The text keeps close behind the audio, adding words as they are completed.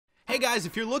guys,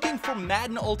 if you're looking for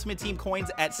Madden Ultimate Team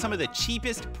coins at some of the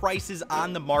cheapest prices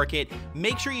on the market,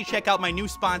 make sure you check out my new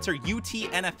sponsor,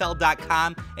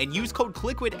 UTNFL.com, and use code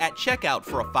KLIQUID at checkout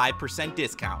for a 5%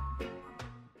 discount.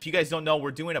 If you guys don't know, we're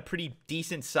doing a pretty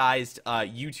decent sized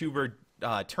YouTuber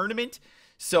tournament.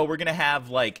 So we're going to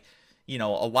have, like, you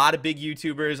know, a lot of big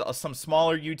YouTubers, some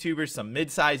smaller YouTubers, some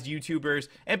mid-sized YouTubers,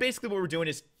 and basically what we're doing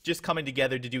is just coming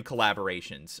together to do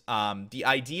collaborations. The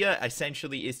idea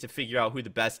essentially is to figure out who the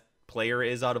best player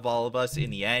is out of all of us in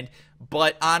the end,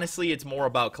 but honestly it's more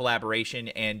about collaboration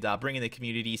and bringing the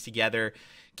communities together,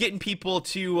 getting people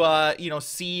to you know,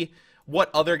 see what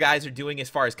other guys are doing as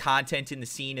far as content in the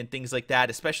scene and things like that.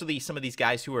 Especially some of these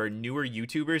guys who are newer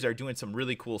YouTubers are doing some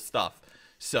really cool stuff.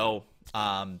 So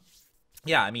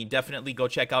yeah, I mean, definitely go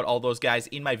check out all those guys.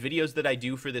 In my videos that I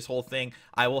do for this whole thing,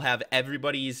 I will have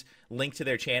everybody's link to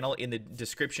their channel in the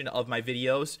description of my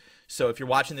videos. So if you're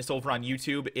watching this over on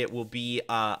YouTube, it will be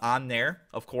on there,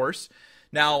 of course.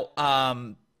 Now,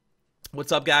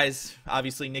 what's up, guys?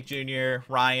 Obviously, Nick Jr.,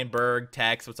 Ryan, Berg,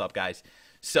 Tex, what's up, guys?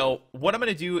 So what I'm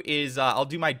going to do is I'll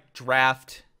do my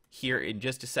draft here in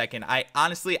just a second.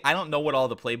 Honestly, I don't know what all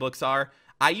the playbooks are.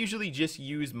 I usually just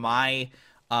use my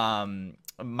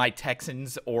my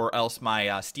Texans or else my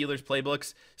Steelers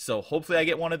playbooks. So hopefully I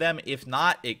get one of them. If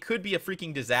not, it could be a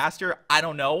freaking disaster. I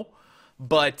don't know.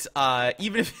 But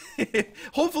even if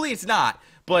hopefully it's not.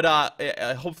 But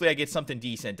hopefully I get something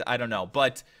decent. I don't know.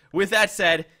 But with that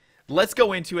said, let's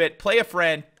go into it. Play a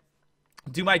friend.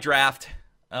 Do my draft.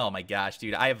 Oh my gosh,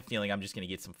 dude. I have a feeling I'm just going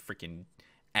to get some freaking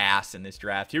ass in this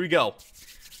draft. Here we go.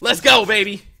 Let's go,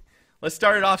 baby. Let's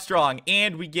start it off strong.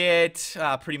 And we get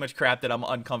pretty much crap that I'm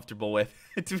uncomfortable with,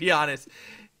 to be honest.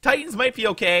 Titans might be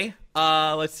okay.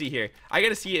 Let's see here. I got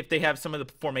to see if they have some of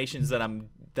the formations that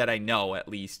I know, at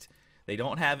least. They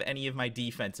don't have any of my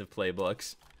defensive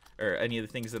playbooks or any of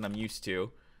the things that I'm used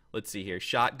to. Let's see here.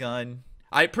 Shotgun.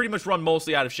 I pretty much run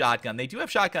mostly out of shotgun. They do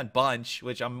have shotgun bunch,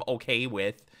 which I'm okay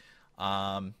with.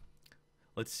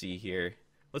 Let's see here.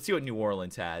 Let's see what New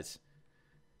Orleans has.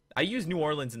 I used New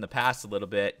Orleans in the past a little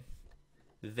bit.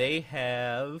 They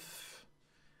have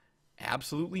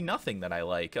absolutely nothing that I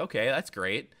like. Okay, that's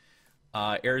great.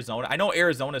 Arizona. I know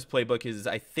Arizona's playbook is,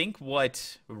 I think,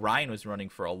 what Ryan was running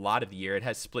for a lot of the year. It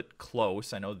has split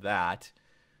close. I know that.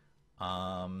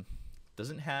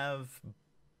 Doesn't have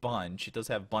bunch. It does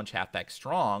have bunch halfback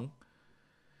strong.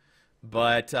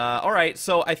 But, all right.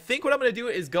 So I think what I'm going to do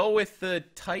is go with the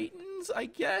Titans, I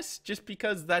guess, just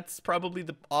because that's probably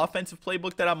the offensive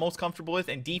playbook that I'm most comfortable with.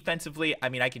 And defensively, I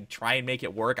mean, I can try and make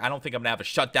it work. I don't think I'm going to have a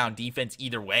shutdown defense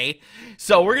either way.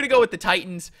 So we're going to go with the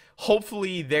Titans.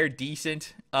 Hopefully they're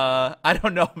decent. I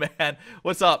don't know, man.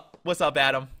 What's up? What's up,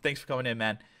 Adam? Thanks for coming in,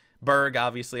 man. Berg,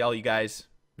 obviously, all you guys.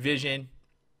 Vision.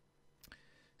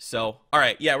 So, all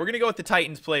right. Yeah, we're going to go with the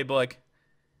Titans playbook.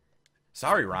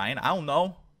 Sorry, Ryan. I don't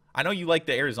know. I know you like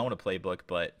the Arizona playbook,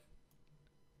 but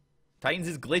Titans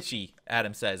is glitchy,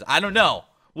 Adam says. I don't know.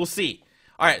 We'll see.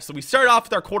 All right, so we start off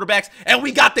with our quarterbacks, and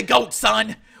we got the GOAT,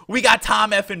 son. We got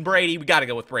Tom effing Brady. We got to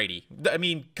go with Brady. I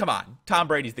mean, come on. Tom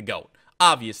Brady's the GOAT.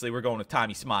 Obviously, we're going with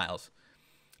Tommy Smiles.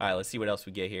 All right, let's see what else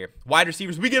we get here. Wide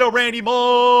receivers, we get a Randy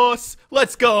Moss.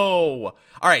 Let's go.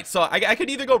 All right, so I could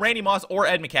either go Randy Moss or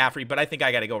Ed McCaffrey, but I think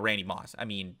I got to go Randy Moss. I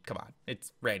mean, come on.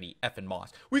 It's Randy effing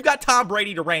Moss. We've got Tom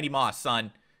Brady to Randy Moss,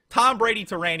 son. Tom Brady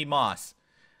to Randy Moss.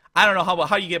 I don't know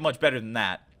how you get much better than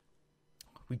that.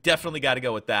 We definitely got to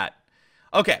go with that.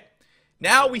 Okay.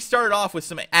 Now we started off with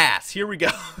some ass. Here we go.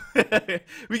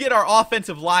 We get our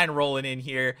offensive line rolling in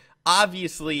here.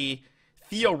 Obviously,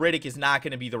 Theo Riddick is not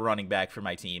going to be the running back for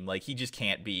my team. Like, he just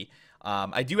can't be.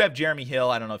 I do have Jeremy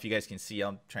Hill. I don't know if you guys can see.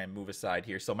 I'll try and move aside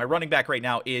here. So my running back right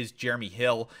now is Jeremy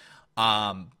Hill.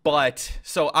 But,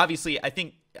 so obviously, I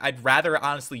think I'd rather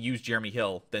honestly use Jeremy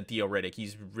Hill than Theo Riddick.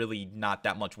 He's really not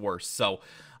that much worse. So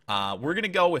we're going to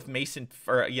go with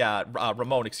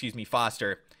Ramon,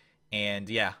 Foster. And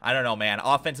yeah, I don't know, man.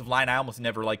 Offensive line, I almost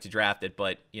never like to draft it,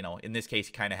 but you know, in this case,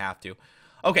 you kind of have to.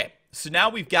 Okay, so now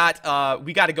we got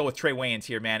to go with Trey Wayans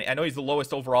here, man. I know he's the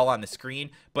lowest overall on the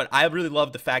screen, but I really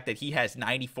love the fact that he has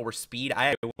 94 speed. I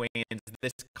have Wayans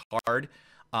this card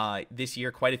this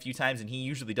year quite a few times, and he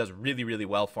usually does really, really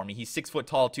well for me. He's 6 foot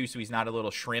tall too, so he's not a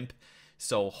little shrimp.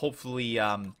 So hopefully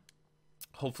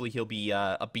he'll be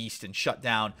a beast and shut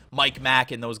down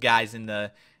MikeMAACC and those guys in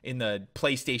the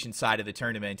PlayStation side of the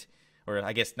tournament, or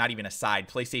I guess not even a side,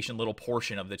 PlayStation little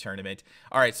portion of the tournament.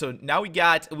 All right, so now we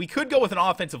could go with an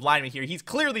offensive lineman here. He's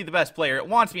clearly the best player. It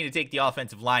wants me to take the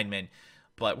offensive lineman,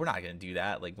 but we're not going to do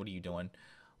that. Like, what are you doing?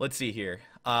 Let's see here.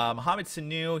 Mohamed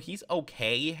Sanu, he's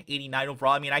okay. 89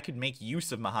 overall. I mean, I could make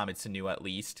use of Mohamed Sanu at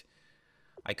least.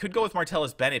 I could go with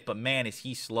Martellus Bennett, but man, is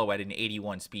he slow at an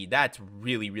 81 speed. That's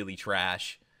really, really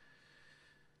trash.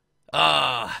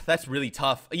 That's really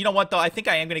tough. You know what, though? I think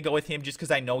I am going to go with him just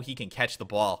because I know he can catch the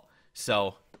ball.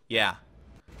 So, yeah.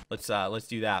 Let's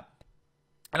do that.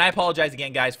 And I apologize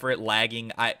again, guys, for it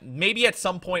lagging. Maybe at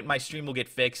some point my stream will get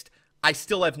fixed. I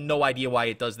still have no idea why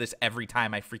it does this every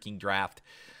time I freaking draft.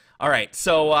 All right,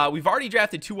 so we've already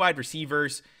drafted 2 wide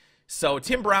receivers. So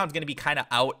Tim Brown's going to be kind of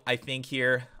out, I think,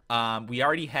 here. We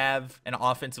already have an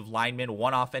offensive lineman,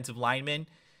 1 offensive lineman.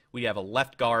 We have a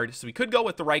left guard. So we could go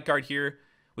with the right guard here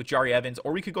with Jari Evans,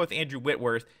 or we could go with Andrew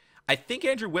Whitworth. I think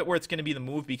Andrew Whitworth's going to be the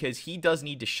move because he does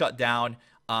need to shut down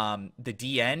the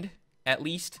D end, at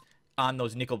least, on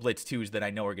those nickel blitz 2s that I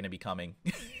know are going to be coming.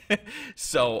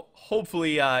 So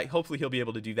hopefully he'll be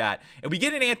able to do that. And we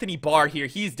get an Anthony Barr here.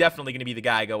 He's definitely going to be the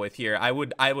guy I go with here. I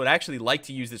would actually like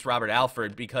to use this Robert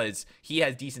Alford because he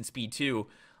has decent speed too.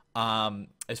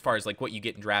 As far as like what you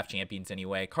get in draft champions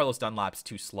anyway. Carlos Dunlap's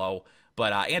too slow,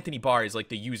 but Anthony Barr is like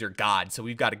the user god, so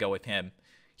we've got to go with him.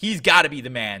 He's got to be the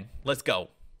man. Let's go.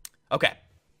 Okay.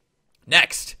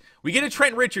 Next, we get a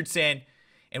Trent Richardson,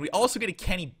 and we also get a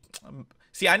Kenny.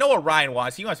 See, I know what Ryan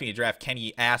wants. He wants me to draft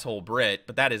Kenny asshole Britt,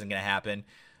 but that isn't going to happen.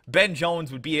 Ben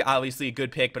Jones would be obviously a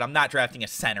good pick, but I'm not drafting a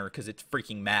center because it's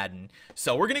freaking Madden.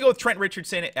 So we're going to go with Trent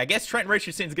Richardson. I guess Trent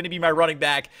Richardson is going to be my running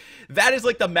back. That is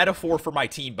like the metaphor for my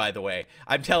team, by the way.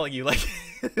 I'm telling you, like,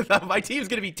 my team is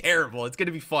going to be terrible. It's going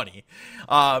to be funny.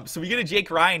 So we get a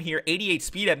Jake Ryan here, 88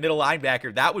 speed at middle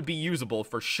linebacker. That would be usable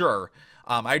for sure.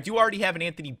 I do already have an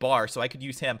Anthony Barr, so I could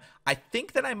use him. I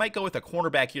think that I might go with a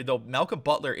cornerback here, though. Malcolm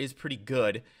Butler is pretty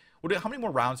good. How many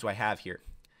more rounds do I have here?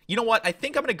 You know what? I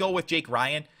think I'm going to go with Jake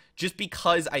Ryan just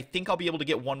because I think I'll be able to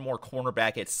get one more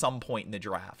cornerback at some point in the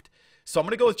draft. So I'm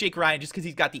going to go with Jake Ryan just because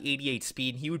he's got the 88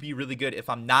 speed. He would be really good if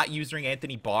I'm not using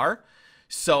Anthony Barr.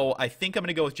 So I think I'm going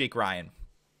to go with Jake Ryan.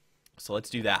 So let's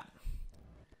do that.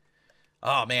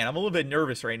 Oh, man, I'm a little bit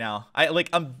nervous right now.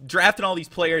 I'm drafting all these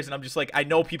players, and I'm just like, I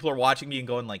know people are watching me and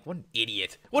going like, what an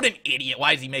idiot. What an idiot.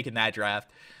 Why is he making that draft?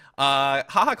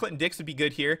 Haha Clinton Dix would be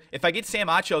good here. If I get Sam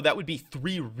Acho, that would be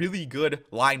 3 really good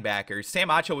linebackers. Sam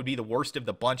Acho would be the worst of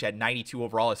the bunch at 92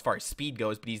 overall as far as speed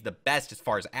goes, but he's the best as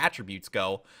far as attributes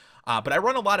go. But I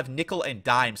run a lot of nickel and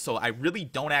dime, so I really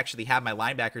don't actually have my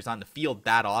linebackers on the field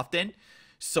that often.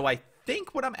 So I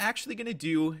think what I'm actually going to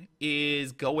do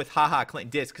is go with Haha Clinton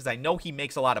Dix because I know he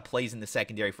makes a lot of plays in the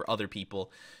secondary for other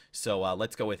people. So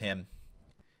let's go with him.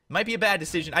 Might be a bad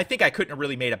decision. I think I couldn't have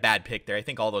really made a bad pick there. I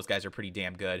think all those guys are pretty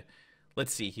damn good.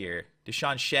 Let's see here.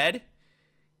 Deshaun Shedd.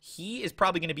 He is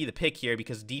probably going to be the pick here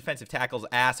because defensive tackle's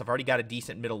ass. I've already got a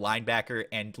decent middle linebacker,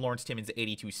 and Lawrence Timmons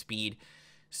 82 speed.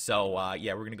 So,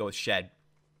 yeah, we're going to go with Shedd.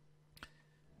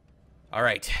 All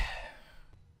right.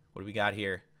 What do we got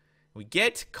here? We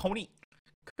get Coney.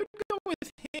 Could go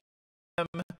with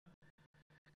him.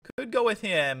 Could go with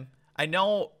him. I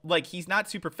know, like, he's not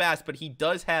super fast, but he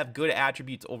does have good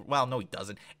attributes over... Well, no, he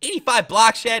doesn't. 85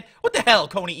 block shed? What the hell,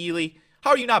 Coney Ely?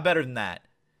 How are you not better than that?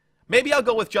 Maybe I'll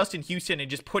go with Justin Houston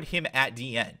and just put him at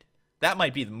D end. That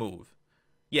might be the move.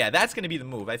 Yeah, that's going to be the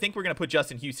move. I think we're going to put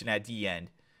Justin Houston at D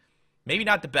end. Maybe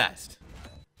not the best.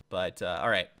 But, all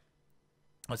right.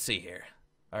 Let's see here.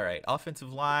 All right,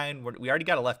 offensive line. We already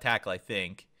got a left tackle, I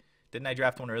think. Didn't I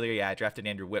draft one earlier? Yeah, I drafted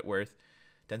Andrew Whitworth.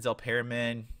 Denzel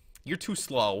Perriman. You're too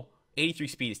slow. 83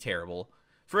 speed is terrible.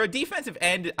 For a defensive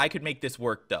end, I could make this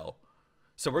work, though.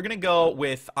 So we're going to go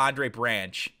with Andre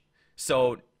Branch.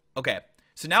 So, okay.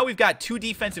 So now we've got 2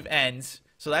 defensive ends,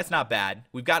 so that's not bad.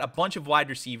 We've got a bunch of wide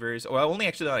receivers, or only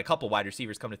actually a couple wide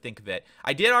receivers, come to think of it.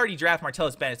 I did already draft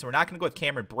Martellus Bennett, so we're not going to go with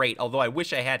Cameron Brate, although I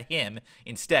wish I had him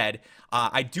instead.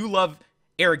 I do love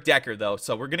Eric Decker, though,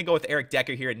 so we're going to go with Eric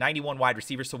Decker here at 91 wide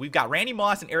receiver. So we've got Randy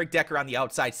Moss and Eric Decker on the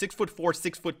outside, 6'4",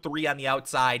 6'3" on the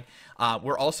outside.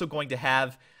 We're also going to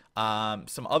have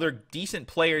some other decent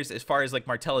players as far as like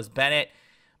Martellus Bennett,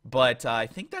 but I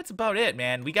think that's about it,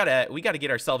 man. We gotta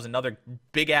get ourselves another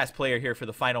big ass player here for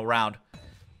the final round.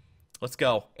 Let's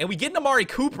go, and we get an Amari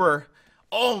Cooper.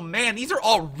 Oh man, these are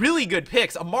all really good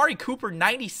picks. Amari Cooper,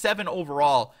 97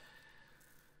 overall.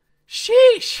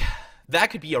 Sheesh. That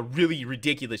could be a really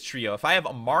ridiculous trio. If I have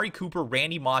Amari Cooper,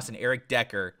 Randy Moss, and Eric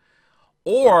Decker,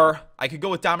 or I could go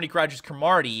with Dominique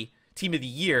Rodgers-Cromartie, Team of the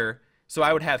Year, so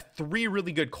I would have 3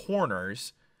 really good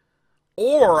corners,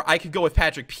 or I could go with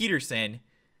Patrick Peterson.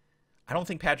 I don't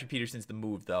think Patrick Peterson's the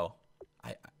move, though.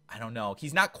 I don't know.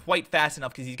 He's not quite fast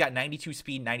enough because he's got 92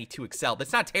 speed, 92 excel.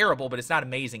 That's not terrible, but it's not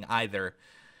amazing either.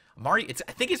 I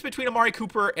think it's between Amari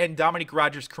Cooper and Dominique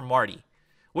Rodgers-Cromartie.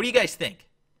 What do you guys think?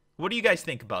 What do you guys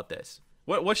think about this?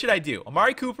 What should I do?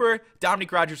 Amari Cooper,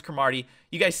 Dominique Rodgers-Cromartie.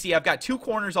 You guys see I've got 2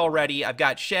 corners already. I've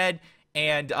got Shedd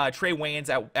and Trey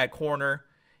Wayans at corner.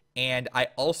 And I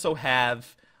also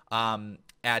have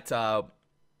at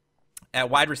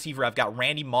wide receiver, I've got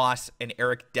Randy Moss and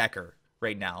Eric Decker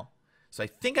right now. So I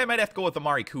think I might have to go with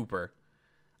Amari Cooper.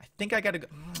 I think I got to go.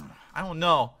 I don't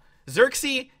know.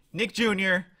 Zirksee, Nick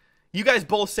Jr., you guys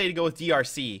both say to go with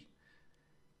DRC.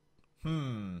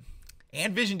 And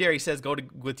Visiondary says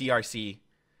with DRC.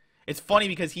 It's funny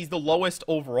because he's the lowest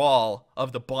overall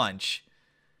of the bunch.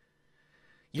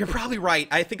 You're probably right.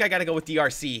 I think I got to go with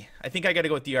DRC.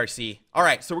 All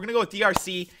right, so we're going to go with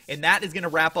DRC, and that is going to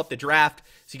wrap up the draft.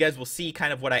 So you guys will see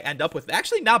kind of what I end up with.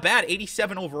 Actually, not bad.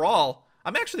 87 overall.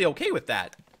 I'm actually okay with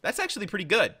that. That's actually pretty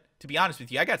good, to be honest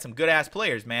with you. I got some good-ass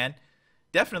players, man.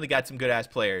 Definitely got some good-ass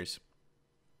players.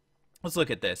 Let's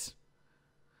look at this.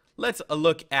 Let's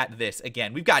look at this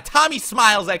again. We've got Tommy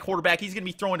Smiles at quarterback. He's going to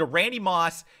be throwing to Randy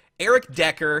Moss, Eric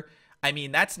Decker. I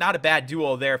mean, that's not a bad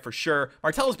duo there for sure.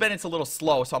 Martellus Bennett's a little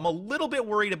slow, so I'm a little bit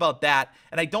worried about that.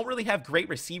 And I don't really have great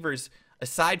receivers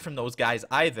aside from those guys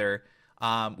either.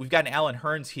 We've got an Allen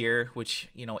Hurns here, which,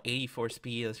 84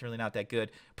 speed, that's really not that good.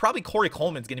 Probably Corey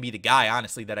Coleman's going to be the guy,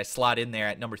 honestly, that I slot in there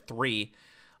at number 3.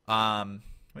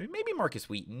 Maybe Marcus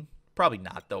Wheaton. Probably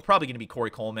not, though. Probably going to be Corey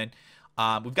Coleman.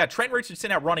 We've got Trent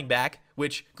Richardson at running back,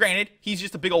 which, granted, he's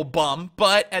just a big old bum,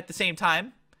 but at the same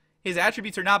time, his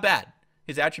attributes are not bad.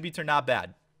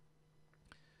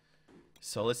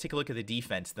 So let's take a look at the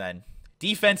defense then.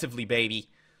 Defensively, baby.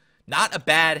 Not a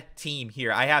bad team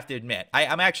here, I have to admit.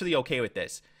 I'm actually okay with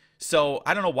this. So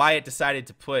I don't know why it decided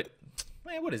to put...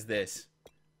 Man, what is this?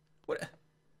 What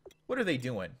are they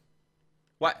doing?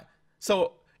 What?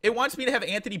 So it wants me to have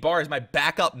Anthony Barr as my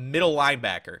backup middle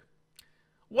linebacker.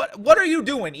 What are you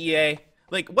doing, EA?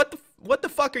 Like, what the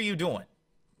fuck are you doing?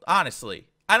 Honestly,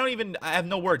 I have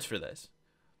no words for this.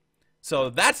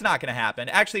 So that's not going to happen.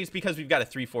 Actually, it's because we've got a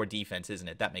 3-4 defense, isn't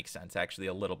it? That makes sense, actually,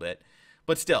 a little bit.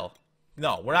 But still,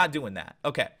 no, we're not doing that.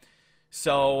 Okay.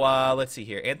 So let's see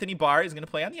here. Anthony Barr is going to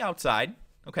play on the outside.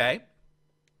 Okay.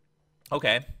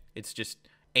 Okay. It's just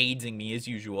aiding me as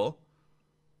usual.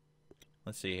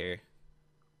 Let's see here.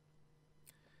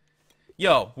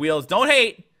 Yo, Wheels, don't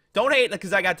hate. Don't hate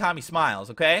because I got Tommy Smiles,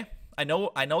 okay? I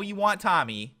know you want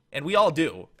Tommy, and we all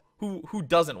do. Who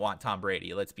doesn't want Tom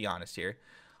Brady? Let's be honest here.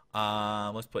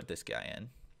 Let's put this guy in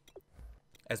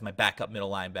as my backup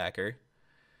middle linebacker.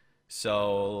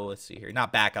 So let's see here.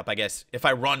 Not backup, I guess. If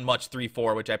I run much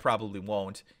 3-4, which I probably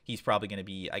won't, he's probably going to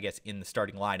be, I guess, in the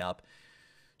starting lineup.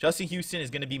 Justin Houston is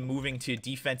going to be moving to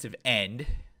defensive end.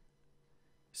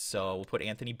 So we'll put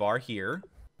Anthony Barr here.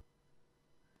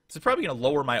 This is probably going to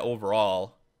lower my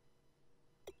overall.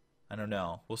 I don't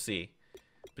know. We'll see.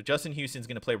 But Justin Houston's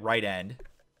going to play right end.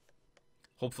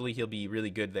 Hopefully he'll be really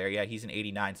good there. Yeah, he's an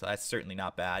 89, so that's certainly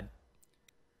not bad.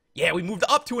 Yeah, we moved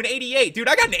up to an 88. Dude,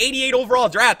 I got an 88 overall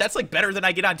draft. That's like better than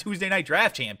I get on Tuesday Night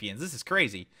Draft Champions. This is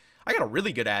crazy. I got a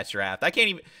really good ass draft. I can't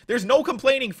even... There's no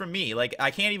complaining from me. Like,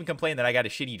 I can't even complain that I got a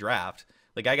shitty draft.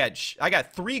 Like, I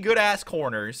got 3 good ass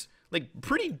corners. Like,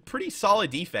 pretty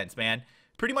solid defense, man.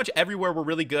 Pretty much everywhere we're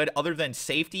really good other than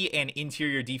safety and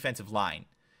interior defensive line.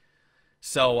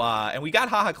 So, and we got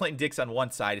HaHa Clinton Dix on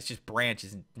one side. It's just Branch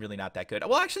is really not that good.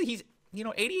 Well, actually, he's,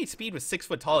 88 speed with 6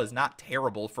 foot tall is not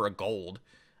terrible for a gold.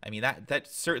 I mean, that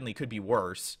certainly could be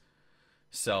worse.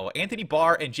 So, Anthony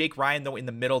Barr and Jake Ryan, though, in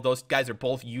the middle. Those guys are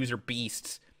both user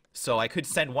beasts. So, I could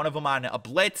send one of them on a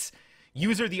blitz,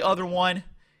 user the other one,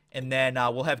 and then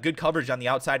we'll have good coverage on the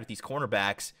outside with these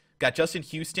cornerbacks. Got Justin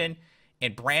Houston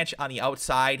and Branch on the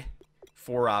outside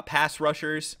for pass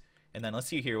rushers. And then let's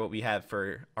see here what we have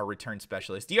for our return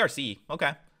specialist. DRC.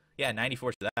 Okay. Yeah,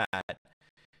 94 for that.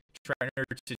 Trent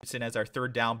Richardson as our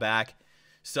third down back.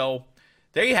 So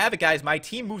there you have it, guys. My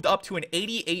team moved up to an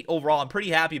 88 overall. I'm pretty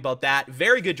happy about that.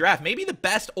 Very good draft. Maybe the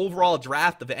best overall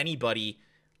draft of anybody,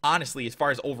 honestly, as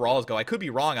far as overalls go. I could be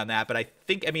wrong on that, but I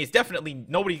mean, it's definitely,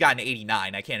 nobody got an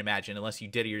 89, I can't imagine, unless you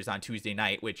did yours on Tuesday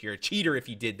night, which you're a cheater if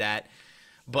you did that.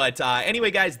 But anyway,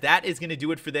 guys, that is going to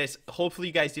do it for this. Hopefully,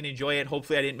 you guys did enjoy it.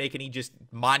 Hopefully, I didn't make any just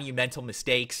monumental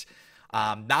mistakes.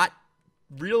 I'm not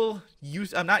really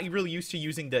used to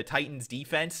using the Titans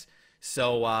defense,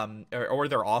 so or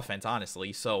their offense,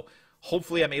 honestly. So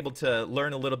hopefully, I'm able to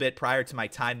learn a little bit prior to my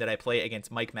time that I play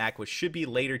against MikeMAACC, which should be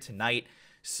later tonight.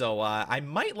 So I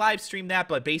might live stream that,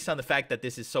 but based on the fact that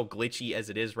this is so glitchy as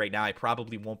it is right now, I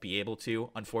probably won't be able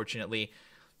to, unfortunately.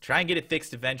 Try and get it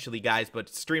fixed eventually, guys, but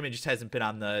streaming just hasn't been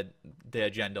on the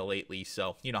agenda lately,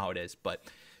 so you know how it is. But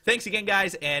thanks again,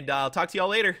 guys, and I'll talk to y'all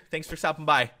later. Thanks for stopping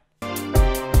by.